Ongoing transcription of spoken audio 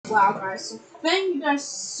Wow, guys. So thank you guys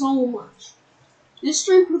so much. This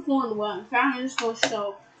stream performed well. In fact, I just want to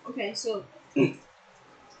show. Okay, so at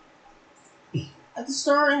the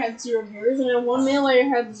start I had 0 viewers, and then 1 minute later I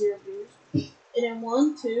had 0 viewers. And then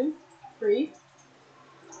 1, 2, 3,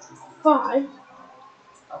 5.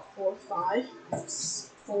 4, 5.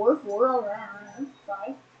 4, 4, alright.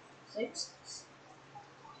 5, 6.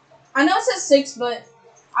 I know it says 6, but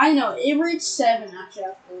I know it reached 7 actually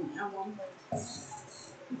at one point.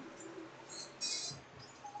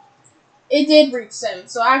 It did reach 7,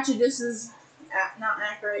 so actually this is not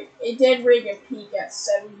accurate. It did reach a peak at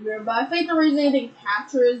 7 here, but I think the reason it didn't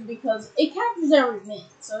capture is because it captures every minute,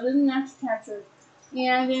 so it doesn't actually capture.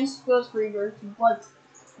 Yeah, I guess it goes for years, but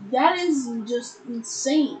that is just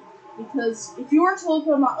insane. Because if you were to look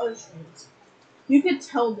at my other streams, you could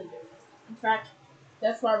tell the difference. In fact,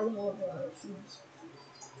 that's why we're gonna look at other streams.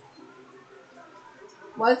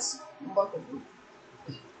 Let's look at them.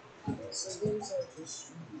 Okay, so these are just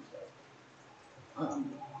streams.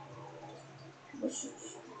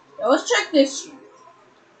 Let's check this stream.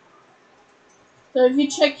 So if you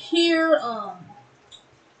check here,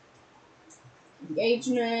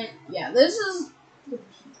 engagement, yeah, this is the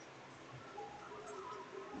peak.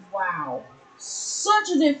 Wow, such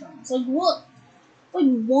a difference. Like what? Like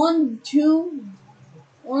 1, 2,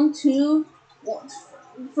 1, 2, 1,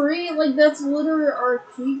 3. Like that's literally our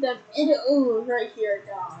peak. That right here,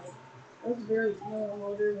 God. That's very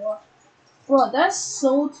low. Bro, that's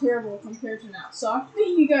so terrible compared to now. So I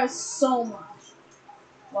thank you guys so much.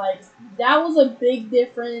 Like, that was a big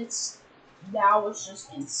difference. That was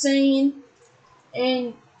just insane.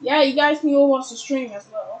 And, yeah, you guys can go watch the stream as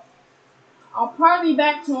well. I'll probably be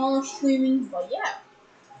back tomorrow streaming, but yeah.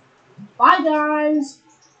 Bye, guys.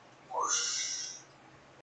 Whoosh.